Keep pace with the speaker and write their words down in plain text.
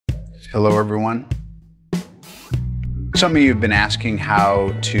Hello everyone. Some of you have been asking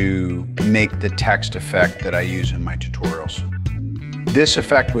how to make the text effect that I use in my tutorials. This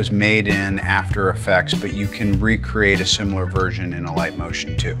effect was made in After Effects, but you can recreate a similar version in Alight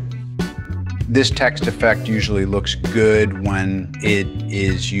Motion too. This text effect usually looks good when it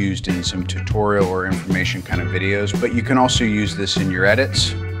is used in some tutorial or information kind of videos, but you can also use this in your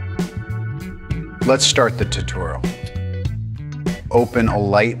edits. Let's start the tutorial. Open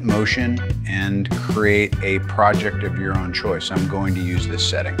Alight Motion and create a project of your own choice. I'm going to use this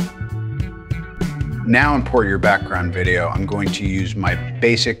setting. Now import your background video. I'm going to use my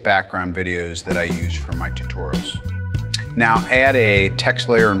basic background videos that I use for my tutorials. Now add a text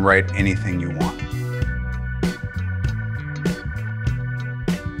layer and write anything you want.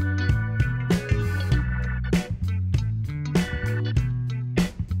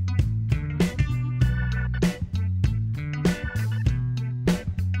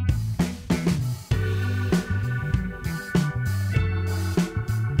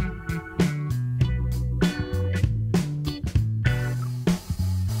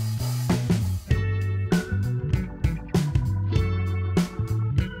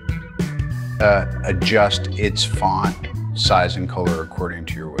 Adjust its font, size, and color according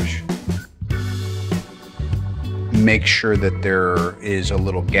to your wish. Make sure that there is a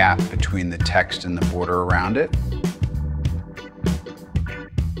little gap between the text and the border around it.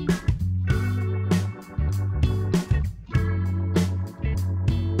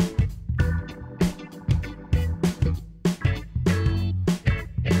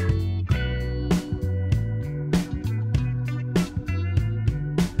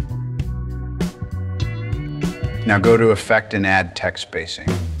 Now go to Effect and add text spacing.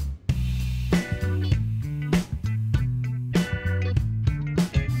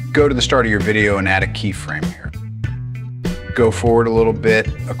 Go to the start of your video and add a keyframe here. Go forward a little bit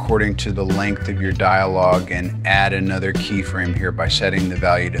according to the length of your dialogue and add another keyframe here by setting the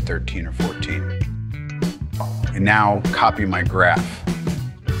value to 13 or 14. And now copy my graph.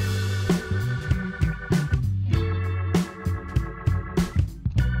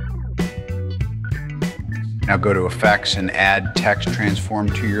 Now go to Effects and add Text Transform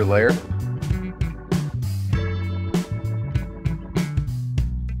to your layer.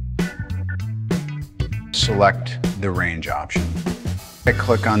 Select the range option.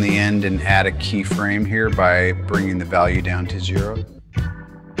 Click on the end and add a keyframe here by bringing the value down to 0.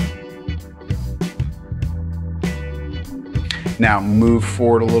 Now move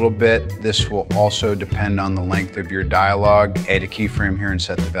forward a little bit. This will also depend on the length of your dialogue. Add a keyframe here and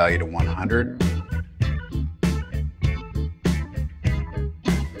set the value to 100.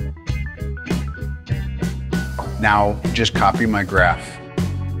 Now just copy my graph.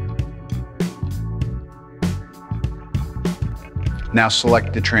 Now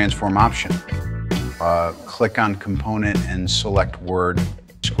select the transform option. Click on component and select word.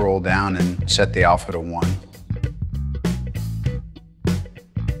 Scroll down and set the alpha to 1.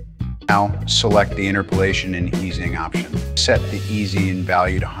 Now select the interpolation and easing option. Set the easy in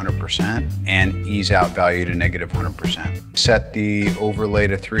value to 100% and ease out value to negative 100%. Set the overlay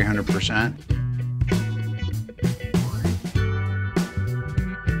to 300%.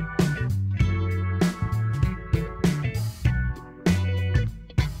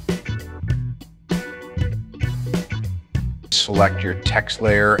 Select your text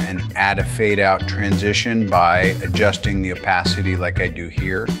layer and add a fade out transition by adjusting the opacity like I do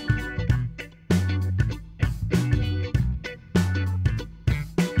here.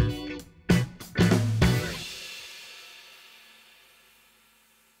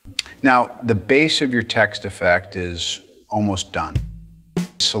 Now, the base of your text effect is almost done.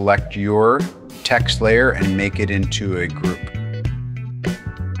 Select your text layer and make it into a group.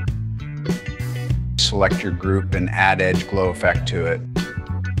 Select your group and add edge glow effect to it.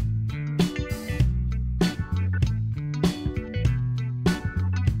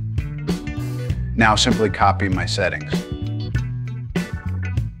 Now simply copy my settings.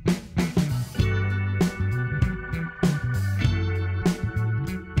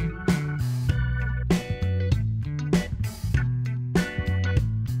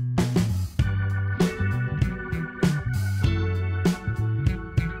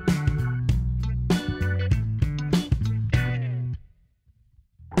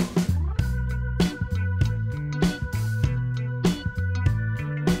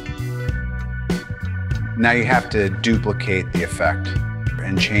 Now you have to duplicate the effect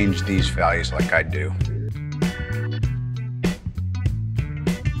and change these values like I do.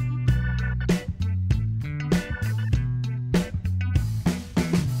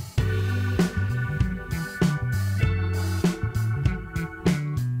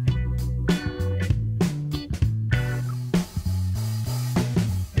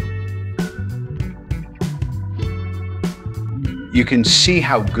 You can see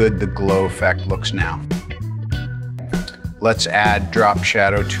how good the glow effect looks now. Let's add drop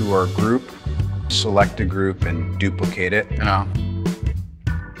shadow to our group. Select a group and duplicate it.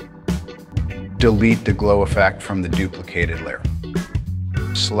 Delete the glow effect from the duplicated layer.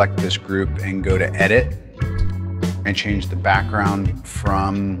 Select this group and go to Edit and change the background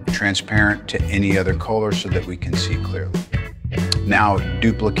from transparent to any other color so that we can see clearly. Now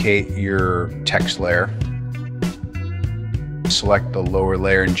duplicate your text layer. Select the lower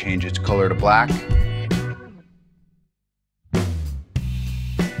layer and change its color to black.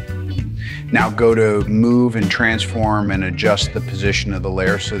 Now go to Move and Transform and adjust the position of the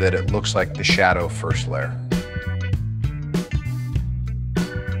layer so that it looks like the shadow first layer.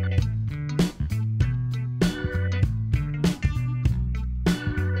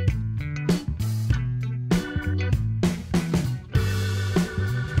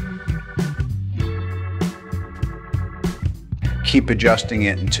 Keep adjusting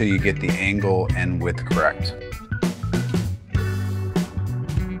it until you get the angle and width correct.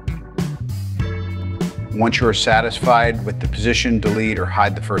 Once you are satisfied with the position, delete or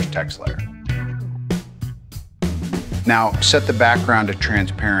hide the first text layer. Now set the background to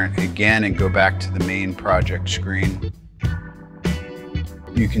transparent again and go back to the main project screen.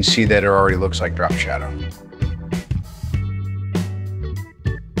 You can see that it already looks like drop shadow.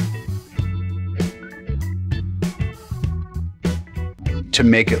 To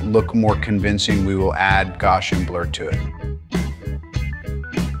make it look more convincing, we will add Gaussian blur to it.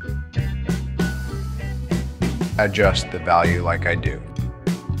 Adjust the value like I do.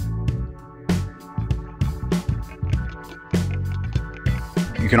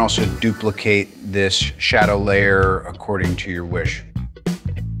 You can also duplicate this shadow layer according to your wish.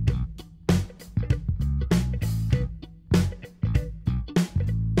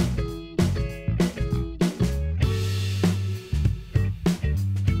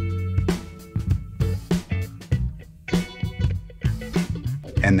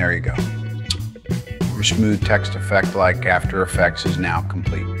 And there you go. Your smooth text effect like After Effects is now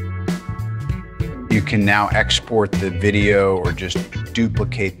complete. You can now export the video or just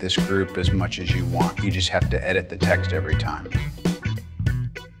duplicate this group as much as you want. You just have to edit the text every time.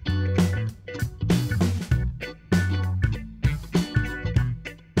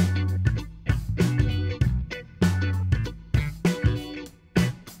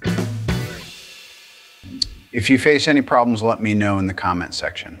 If you face any problems, let me know in the comment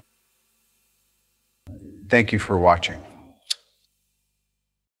section. Thank you for watching.